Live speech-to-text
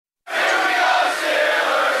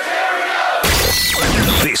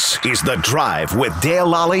This is The Drive with Dale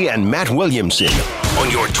Lally and Matt Williamson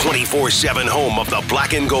on your 24/7 home of the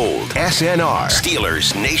black and gold. SNR,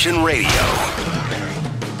 Steelers Nation Radio.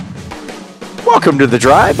 Welcome to The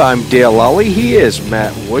Drive. I'm Dale Lally. He is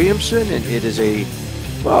Matt Williamson, and it is a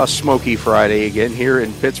smoky Friday again here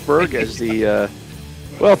in Pittsburgh as the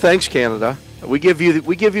thanks Canada. We give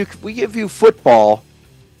you football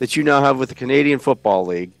that you now have with the Canadian Football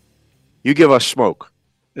League. You give us smoke.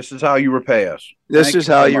 This is how you repay us. This is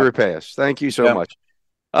how you repay us. Thank you so much.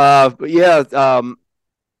 I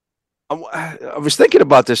was thinking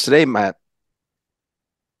about this today, Matt.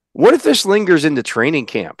 What if this lingers into training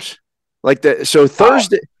camps?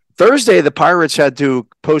 Thursday, the Pirates had to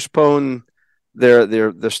postpone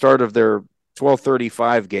the start of their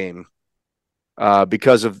 12:35 game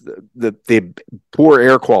because of the poor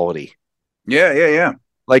air quality. Yeah.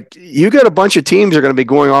 Like, you got a bunch of teams are going to be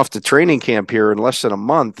going off to training camp here in less than a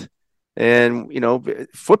month. And,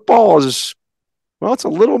 football is, it's a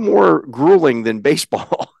little more grueling than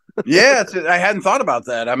baseball. Yeah, I hadn't thought about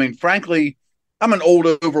that. I mean, frankly, I'm an old,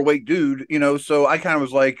 overweight dude, so I kind of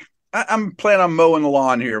was like, I'm planning on mowing the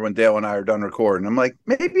lawn here when Dale and I are done recording. I'm like,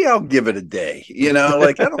 maybe I'll give it a day, I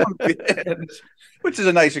don't want to which is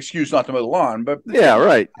a nice excuse not to mow the lawn, but yeah,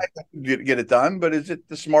 right. I get it done. But is it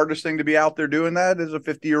the smartest thing to be out there doing that as a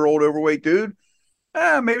 50-year-old overweight dude?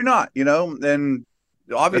 Maybe not, and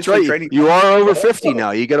obviously right. training. You are over 50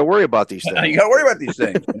 now. You got to worry about these things. You got to worry about these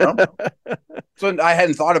things. So I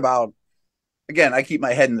hadn't thought about, again, I keep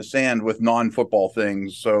my head in the sand with non-football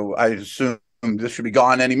things. So I assume this should be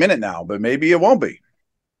gone any minute now, but maybe it won't be.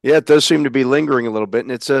 Yeah, it does seem to be lingering a little bit,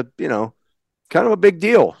 and it's a, kind of a big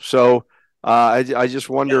deal. So I just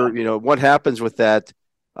wonder, what happens with that,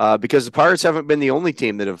 because the Pirates haven't been the only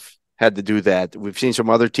team that have had to do that. We've seen some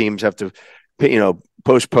other teams have to,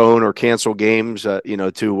 postpone or cancel games,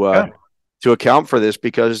 to account for this,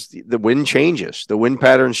 because the wind changes, the wind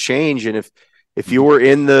patterns change, and if you were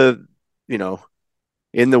in the,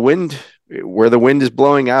 in the wind, where the wind is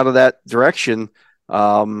blowing out of that direction,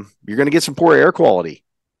 you're going to get some poor air quality.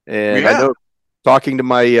 And I know, talking to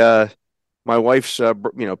my wife's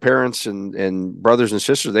parents and brothers and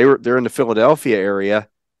sisters, they're in the Philadelphia area,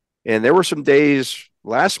 and there were some days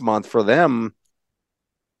last month for them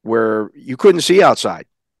where you couldn't see outside.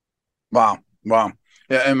 Wow. Yeah,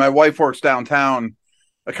 and my wife works downtown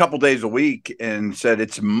a couple days a week and said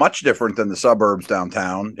it's much different than the suburbs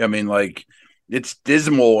downtown. I mean, like, it's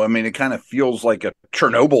dismal. I mean, it kind of feels like a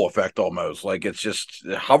Chernobyl effect almost. Like, it's just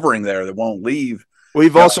hovering there that won't leave.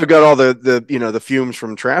 We've also got all the fumes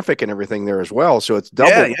from traffic and everything there as well. So it's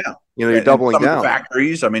double. Yeah. You're doubling down.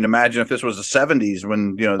 Factories. I mean, imagine if this was the 70s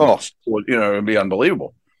when it'd be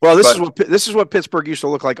unbelievable. Well, this is what Pittsburgh used to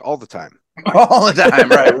look like all the time. All the time,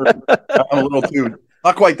 right? I'm a little too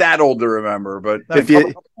not quite that old to remember, but if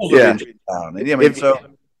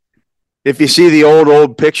you see the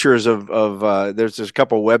old pictures of there's a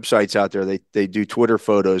couple websites out there, they do Twitter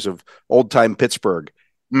photos of old time Pittsburgh.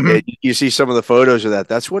 Mm-hmm. You see some of the photos of that.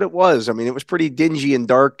 That's what it was. I mean, it was pretty dingy and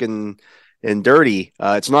dark and dirty.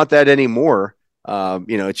 It's not that anymore.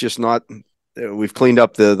 It's just not. We've cleaned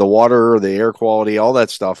up the water, the air quality, all that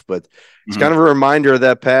stuff. But it's kind of a reminder of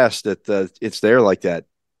that past that it's there like that.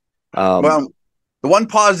 Well, the one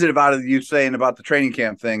positive out of you saying about the training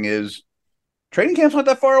camp thing is training camp's not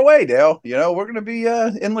that far away, Dale. We're going to be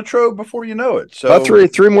in Latrobe before you know it. So about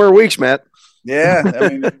three more weeks, Matt. Yeah, I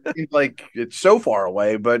mean, it seems like it's so far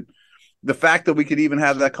away, but the fact that we could even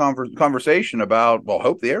have that conversation about,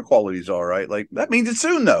 hope the air quality is all right, like, that means it's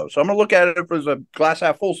soon, though. So I'm going to look at it as a glass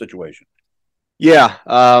half full situation. Yeah.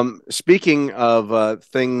 Speaking of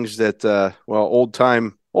things that,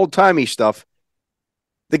 old-timey stuff,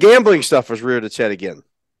 the gambling stuff has reared its head again.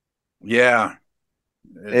 Yeah.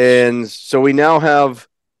 And so we now have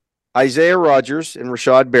Isaiah Rodgers and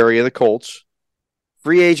Rashad Berry of the Colts,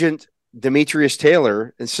 free agent Demetrius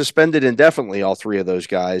Taylor, and suspended indefinitely, all three of those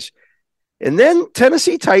guys. And then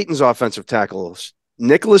Tennessee Titans offensive tackles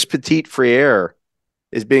Nicholas Petit-Frere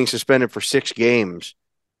is being suspended for 6 games.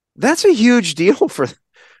 That's a huge deal for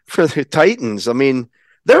the Titans. I mean,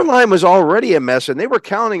 their line was already a mess, and they were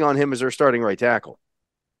counting on him as their starting right tackle.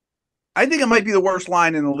 I think it might be the worst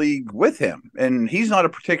line in the league with him, and he's not a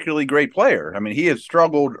particularly great player. I mean, he has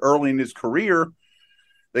struggled early in his career.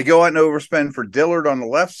 They go out and overspend for Dillard on the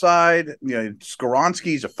left side.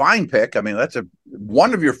 Skoronski's a fine pick. I mean, that's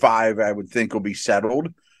one of your 5 I would think will be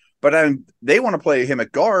settled. But they want to play him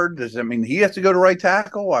at guard. He has to go to right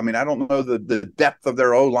tackle. I mean, I don't know the depth of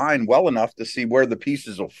their O-line well enough to see where the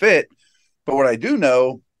pieces will fit. But what I do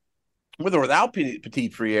know, with or without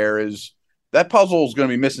Petit-Frere, is that puzzle is going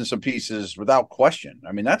to be missing some pieces without question.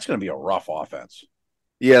 I mean, that's going to be a rough offense.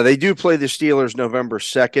 Yeah, they do play the Steelers November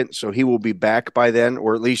 2nd, so he will be back by then,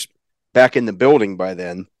 or at least back in the building by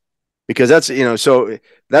then, because that's so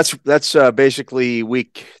that's basically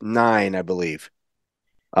week 9, I believe.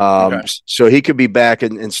 Okay. So he could be back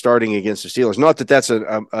and starting against the Steelers. Not that that's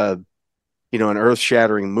an earth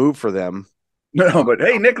shattering move for them. No, but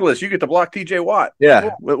hey, Nicholas, you get to block TJ Watt.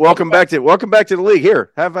 Yeah, welcome back to the league.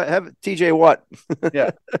 Here, have TJ Watt.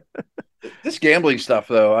 Yeah. This gambling stuff,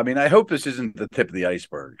 though, I mean, I hope this isn't the tip of the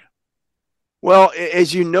iceberg. Well,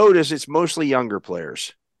 as you notice, it's mostly younger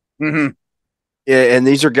players. Mm-hmm. And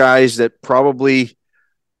these are guys that probably,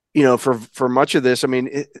 for much of this, I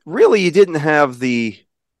mean, really, you didn't have a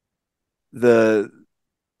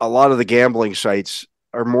lot of the gambling sites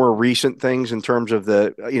are more recent things in terms of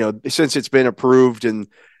since it's been approved and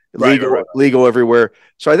legal everywhere.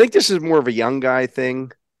 So I think this is more of a young guy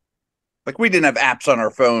thing. Like we didn't have apps on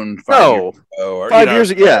our phone 5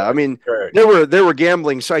 years ago. Yeah, I mean, right. there were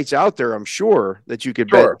gambling sites out there, I'm sure, that you could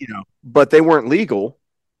bet, but they weren't legal.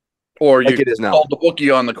 Or you call the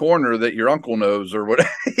bookie on the corner that your uncle knows or whatever,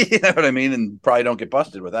 you know what I mean? And probably don't get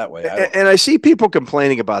busted with that way. And I see people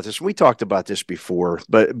complaining about this. We talked about this before,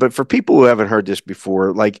 but for people who haven't heard this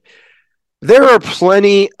before, like there are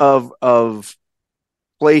plenty of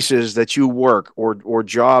places that you work or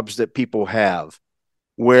jobs that people have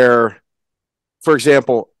where, for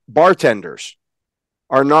example, bartenders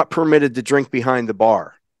are not permitted to drink behind the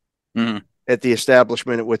bar at the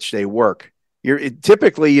establishment at which they work.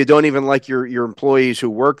 Typically you don't even like your employees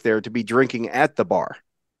who work there to be drinking at the bar.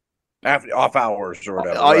 After off hours or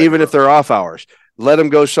whatever. Even if they're off hours. Let them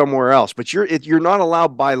go somewhere else. But you're not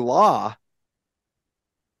allowed by law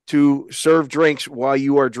to serve drinks while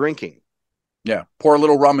you are drinking. Yeah. Pour a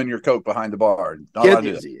little rum in your coat behind the bar.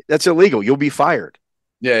 That's illegal. You'll be fired.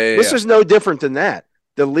 Yeah. This is no different than that.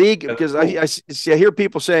 The league, because I hear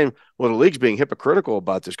people saying, well, the league's being hypocritical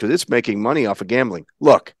about this because it's making money off of gambling.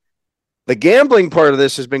 Look, the gambling part of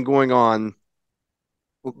this has been going on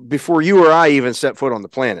before you or I even set foot on the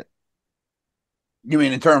planet. You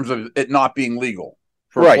mean in terms of it not being legal?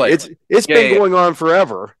 Right. It's been going on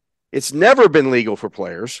forever. It's never been legal for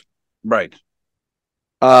players. Right.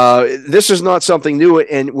 This is not something new.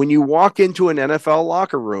 And when you walk into an NFL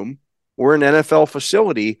locker room or an NFL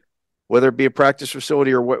facility, whether it be a practice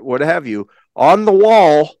facility or what have you, on the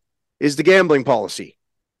wall is the gambling policy.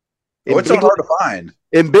 It's not hard to find.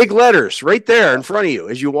 In big letters right there in front of you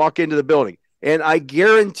as you walk into the building. And I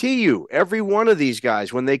guarantee you, every one of these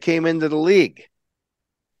guys, when they came into the league,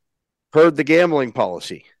 heard the gambling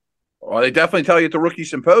policy. Well, they definitely tell you at the rookie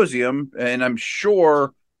symposium, and I'm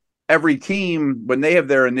sure every team, when they have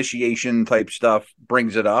their initiation type stuff,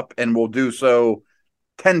 brings it up and will do so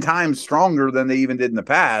 10 times stronger than they even did in the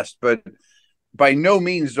past. But by no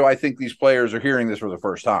means do I think these players are hearing this for the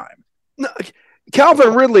first time. No,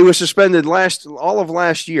 Calvin Ridley was suspended all of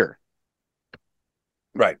last year.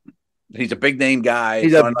 Right. He's a big name guy.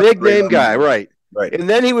 He's a big name guy, right. Right. And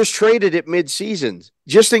then he was traded at mid-season.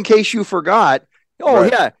 Just in case you forgot.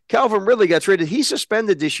 Yeah, Calvin Ridley got traded. He's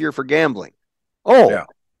suspended this year for gambling. Yeah.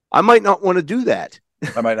 I might not want to do that.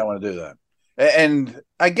 I might not want to do that. And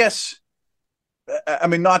I guess, I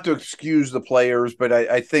mean, not to excuse the players, but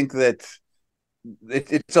I think that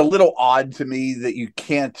it's a little odd to me that you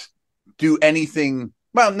can't do anything.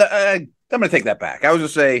 Well, I'm going to take that back. I was going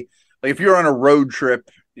to say, like, if you're on a road trip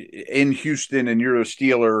in Houston and you're a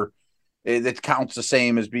Steeler, that counts the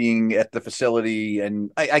same as being at the facility.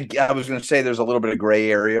 And I was going to say there's a little bit of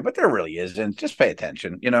gray area, but there really isn't. Just pay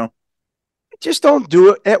attention, Just don't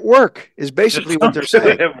do it at work is basically what they're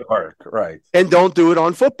saying. At work, right. And don't do it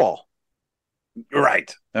on football.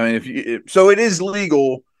 Right. I mean, so it is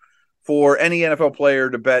legal for any NFL player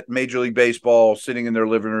to bet Major League Baseball sitting in their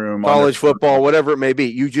living room, college football, whatever it may be.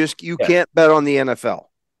 You can't bet on the NFL.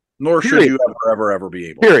 Nor should you ever be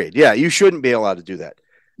able. Period. Yeah, you shouldn't be allowed to do that.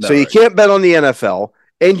 No, so you can't bet on the NFL,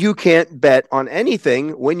 and you can't bet on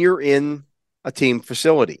anything when you're in a team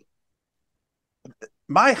facility.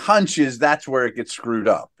 My hunch is that's where it gets screwed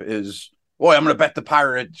up. Is, boy, I'm going to bet the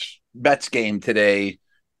Pirates bets game today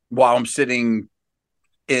while I'm sitting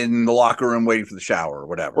in the locker room waiting for the shower or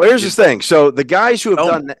whatever. Well, here's the thing. So the guys who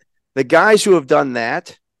have done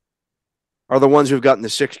that are the ones who've gotten the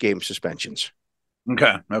 6-game suspensions.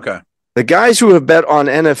 Okay. The guys who have bet on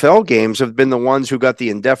NFL games have been the ones who got the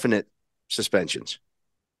indefinite suspensions.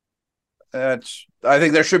 I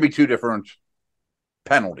think there should be 2 different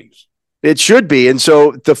penalties. It should be. And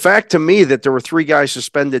so the fact to me that there were 3 guys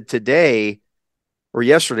suspended today, or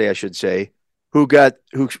yesterday, I should say, who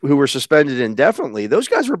were suspended indefinitely, those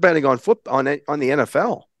guys were betting on the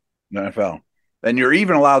NFL. NFL. And you're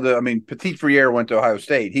even allowed to. I mean, Petit Friere went to Ohio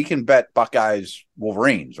State. He can bet Buckeyes,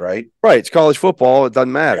 Wolverines, right? Right. It's college football. It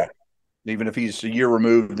doesn't matter. Yeah. Even if he's a year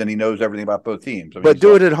removed, then he knows everything about both teams. I mean, but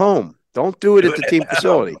do it at home. Don't do it at the team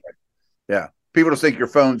facility. Yeah. People just think your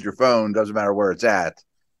phone's your phone. Doesn't matter where it's at.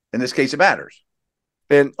 In this case, it matters.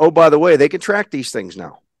 And, oh, by the way, they can track these things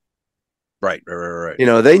now. Right.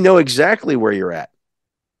 They know exactly where you're at.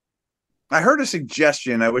 I heard a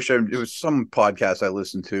suggestion. It was some podcast I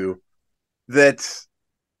listened to. That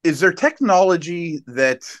is there technology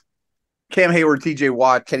that Cam Hayward, TJ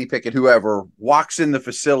Watt, Kenny Pickett, whoever walks in the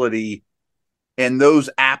facility and those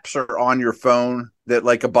apps are on your phone that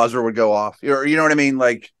like a buzzer would go off, or you know what I mean?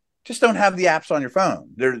 Like, just don't have the apps on your phone.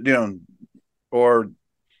 They're, or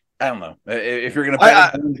I don't know if you're going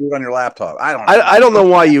to do it on your laptop. I don't know. I don't know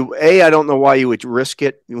why I don't know why you would risk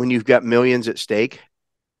it when you've got millions at stake.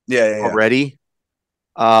 Yeah. Already.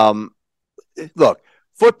 Look,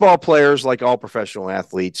 football players, like all professional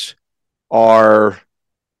athletes, are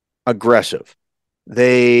aggressive.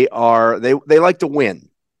 They like to win.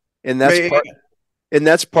 And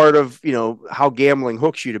that's part of, how gambling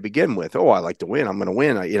hooks you to begin with. Oh, I like to win. I'm going to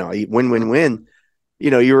win. I win.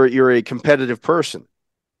 You're a competitive person.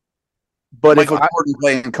 But Michael Jordan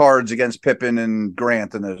playing cards against Pippen and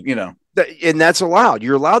Grant, and and that's allowed.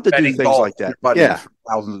 You're allowed to do things like that. Yeah,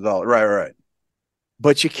 thousands of dollars. Right.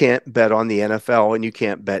 But you can't bet on the NFL, and you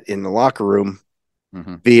can't bet in the locker room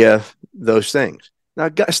via those things. Now,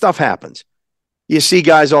 stuff happens. You see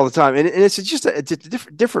guys all the time, and it's just a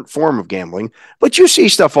different form of gambling. But you see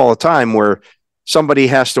stuff all the time where somebody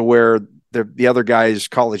has to wear the other guy's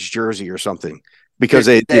college jersey or something because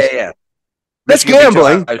that's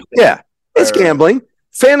gambling. Yeah, it's gambling.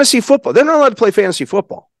 Fantasy football. They're not allowed to play fantasy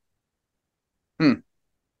football.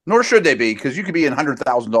 Nor should they be, because you could be in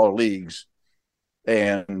 $100,000 leagues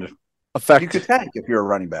and you could tank if you're a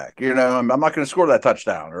running back. I'm not going to score that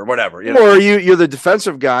touchdown or whatever. Or you're the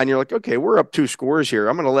defensive guy and you're like, okay, we're up 2 scores here.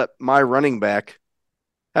 I'm going to let my running back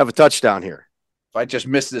have a touchdown here. If I just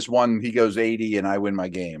miss this one, he goes 80 and I win my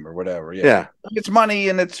game or whatever. Yeah. It's money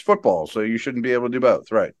and it's football, so you shouldn't be able to do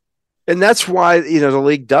both. Right. And that's why, the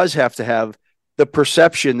league does have to have the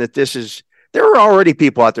perception that there are already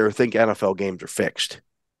people out there who think NFL games are fixed.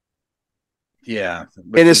 Yeah.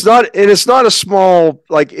 And it's not a small,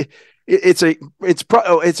 like, it's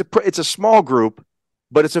a small group,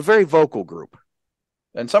 but it's a very vocal group.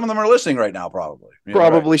 And some of them are listening right now, probably.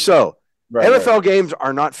 Probably right. So. Right, NFL games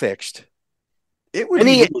are not fixed. It would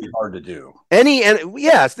be really hard to do.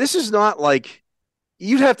 This is not like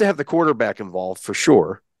you'd have to have the quarterback involved for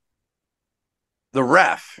sure. The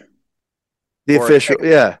ref. The official,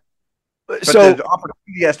 yeah. But the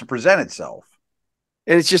opportunity has to present itself.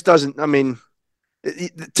 And it just doesn't,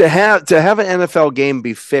 to have an NFL game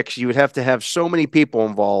be fixed, you would have to have so many people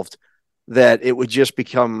involved that it would just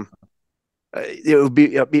become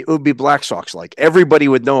it would be Black Sox like. Everybody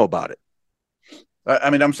would know about it.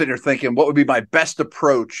 I'm sitting here thinking, what would be my best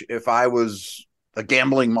approach if I was a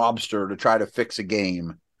gambling mobster to try to fix a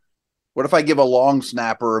game? What if I give a long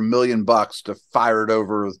snapper $1 million to fire it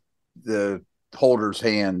over the holder's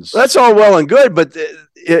hands? That's all well and good, but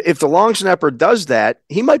if the long snapper does that,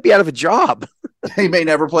 he might be out of a job. He may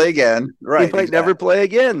never play again. Right. He might never play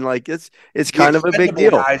again. Like it's kind of a big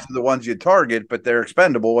deal. Guys are the ones you target, but they're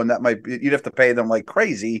expendable, and you'd have to pay them like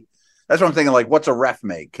crazy. That's what I'm thinking. Like, what's a ref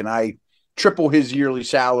make? Can I triple his yearly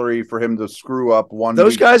salary for him to screw up one?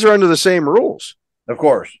 Those guys are under the same rules, of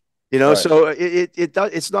course. Right. So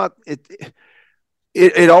it's not.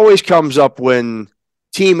 It always comes up when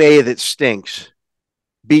Team A that stinks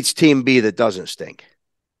beats Team B that doesn't stink.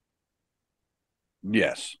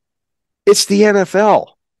 Yes. It's the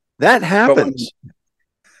NFL. That happens.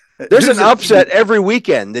 There's an upset every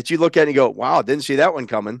weekend that you look at and you go, wow, didn't see that one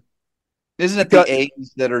coming. Isn't it the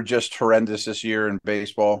A's that are just horrendous this year in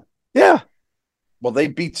baseball? Yeah. Well, they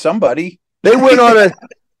beat somebody. They went on a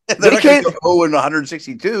they came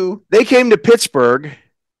 162. They came to Pittsburgh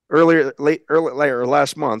earlier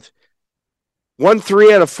last month. Won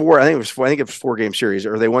 3 out of 4. I think it was 4-game series,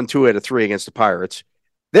 or they won 2 out of 3 against the Pirates.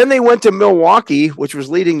 Then they went to Milwaukee, which was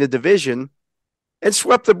leading the division, and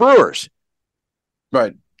swept the Brewers.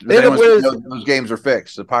 Right. Those games are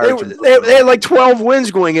fixed. The Pirates. They had like 12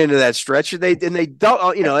 wins going into that stretch, and they had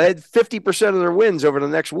 50% of their wins over the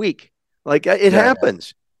next week. Like it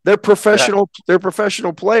happens. They're professional. Yeah. They're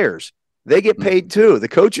professional players. They get paid too. The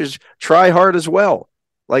coaches try hard as well.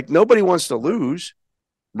 Like nobody wants to lose.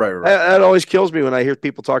 Right. That always kills me when I hear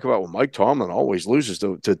people talk about, well, Mike Tomlin always loses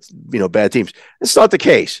to bad teams. It's not the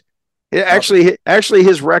case. Actually,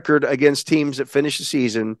 his record against teams that finish the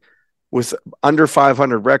season with under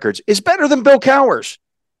 500 records is better than Bill Cowher's.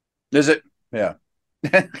 Is it? Yeah.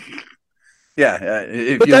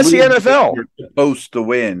 Yeah. But that's the NFL. You're supposed to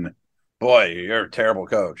win. Boy, you're a terrible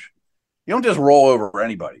coach. You don't just roll over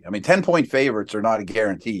anybody. I mean, 10-point favorites are not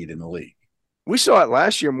guaranteed in the league. We saw it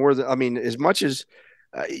last year more than, I mean, as much as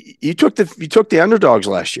you took the underdogs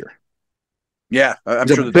last year. Yeah, I'm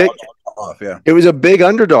sure the dogs are off. Yeah, it was a big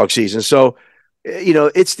underdog season. So,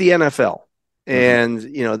 it's the NFL,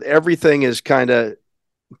 and everything is kind of.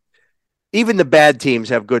 Even the bad teams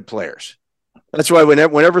have good players. That's why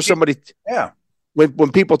whenever somebody,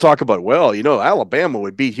 when people talk about, well, Alabama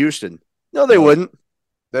would beat Houston. No, they wouldn't.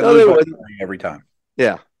 They wouldn't every time.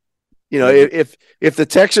 Yeah, if the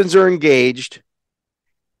Texans are engaged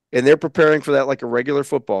and they're preparing for that like a regular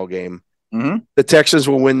football game, the Texans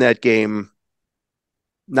will win that game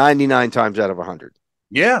 99 times out of 100.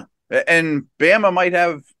 Yeah, and Bama might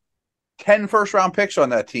have 10 first-round picks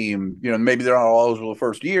on that team. Maybe they're not all eligible the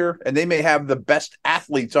first year, and they may have the best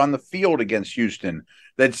athletes on the field against Houston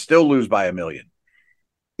that still lose by 1 million.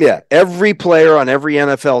 Yeah, every player on every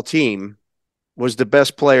NFL team was the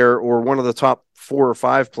best player or one of the top 4 or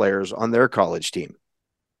 5 players on their college team.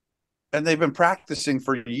 And they've been practicing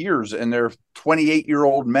for years, and they're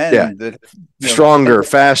 28-year-old men that stronger,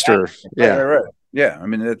 faster. Yeah. Right. Yeah, I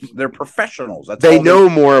mean, they're professionals. They know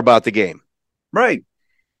more about the game. Right.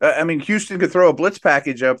 I mean, Houston could throw a blitz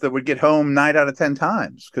package up that would get home 9 out of 10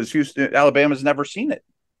 times because Alabama's never seen it.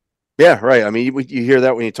 Yeah, right. I mean, you hear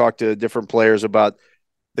that when you talk to different players about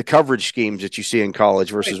the coverage schemes that you see in college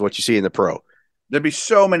versus what you see in the pro. There'd be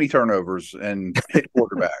so many turnovers and hit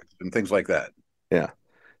quarterbacks and things like that. Yeah.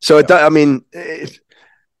 So, the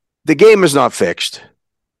game is not fixed.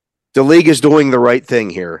 The league is doing the right thing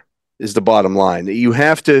here is the bottom line. You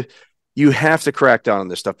have to crack down on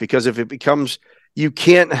this stuff because if it becomes – you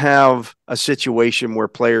can't have a situation where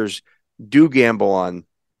players do gamble on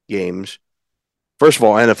games. First of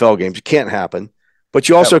all, NFL games, it can't happen. But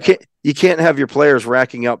you also can't have your players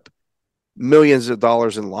racking up millions of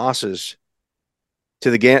dollars in losses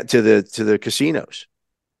to the casinos.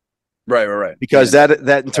 Right. Because that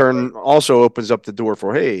in turn also opens up the door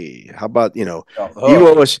for, hey, how about you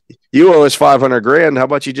owe us $500,000? How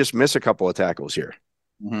about you just miss a couple of tackles here?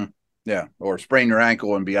 Mm-hmm. Yeah, or sprain your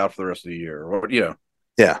ankle and be out for the rest of the year, or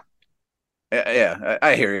Yeah,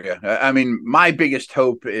 I hear you. I mean, my biggest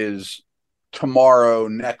hope is tomorrow,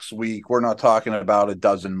 next week. We're not talking about a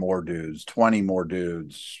dozen more dudes, 20 more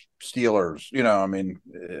dudes, Steelers. I mean,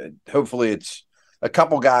 hopefully it's a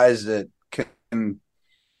couple guys that can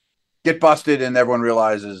get busted and everyone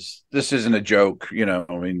realizes this isn't a joke. I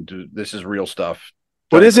mean, this is real stuff.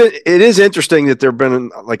 But it is interesting that there've been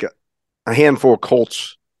like a handful of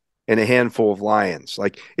Colts and a handful of Lions.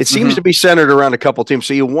 Like it seems to be centered around a couple teams.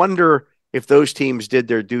 So you wonder if those teams did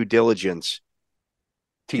their due diligence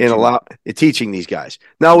teaching these guys.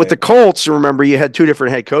 Now with the Colts, remember you had 2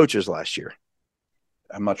 different head coaches last year.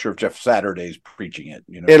 I'm not sure if Jeff Saturday's preaching it.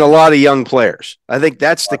 And a lot of young players. I think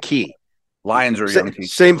that's the key. Lions are a young team.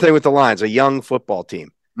 Same thing with the Lions, a young football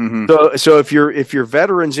team. Mm-hmm. So if you're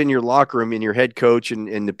veterans in your locker room and your head coach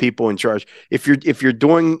and the people in charge, if you're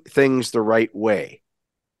doing things the right way,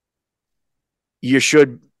 you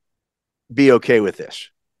should be okay with this.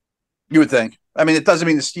 You would think. I mean, it doesn't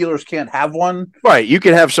mean the Steelers can't have one. Right. You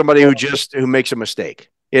can have somebody who makes a mistake.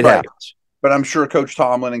 It happens. But I'm sure Coach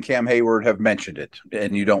Tomlin and Cam Hayward have mentioned it,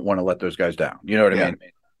 and you don't want to let those guys down. You know what I mean?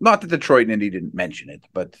 Not that Detroit and Indy didn't mention it,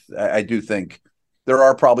 but I do think there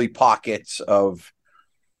are probably pockets of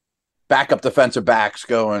backup defensive backs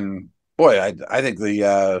going, boy, I think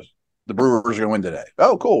the Brewers are going to win today.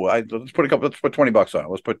 Oh, cool. Let's put $20 on it.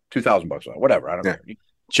 Let's put $2,000 on it. Whatever. I don't know.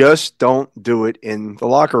 Just don't do it in the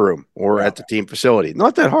locker room or at the team facility.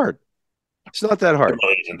 Not that hard. It's not that hard. It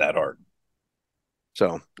really isn't that hard.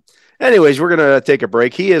 So, anyways, we're going to take a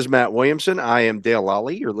break. He is Matt Williamson. I am Dale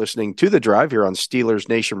Lally. You're listening to The Drive here on Steelers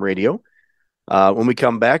Nation Radio. When we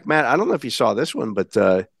come back, Matt, I don't know if you saw this one, but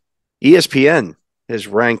ESPN has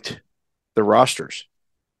ranked the rosters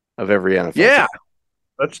of every NFL team.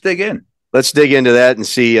 Let's dig in. Let's dig into that and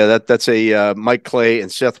see. That's a Mike Clay and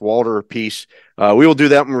Seth Walter piece. We will do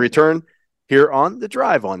that when we return here on The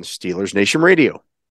Drive on Steelers Nation Radio.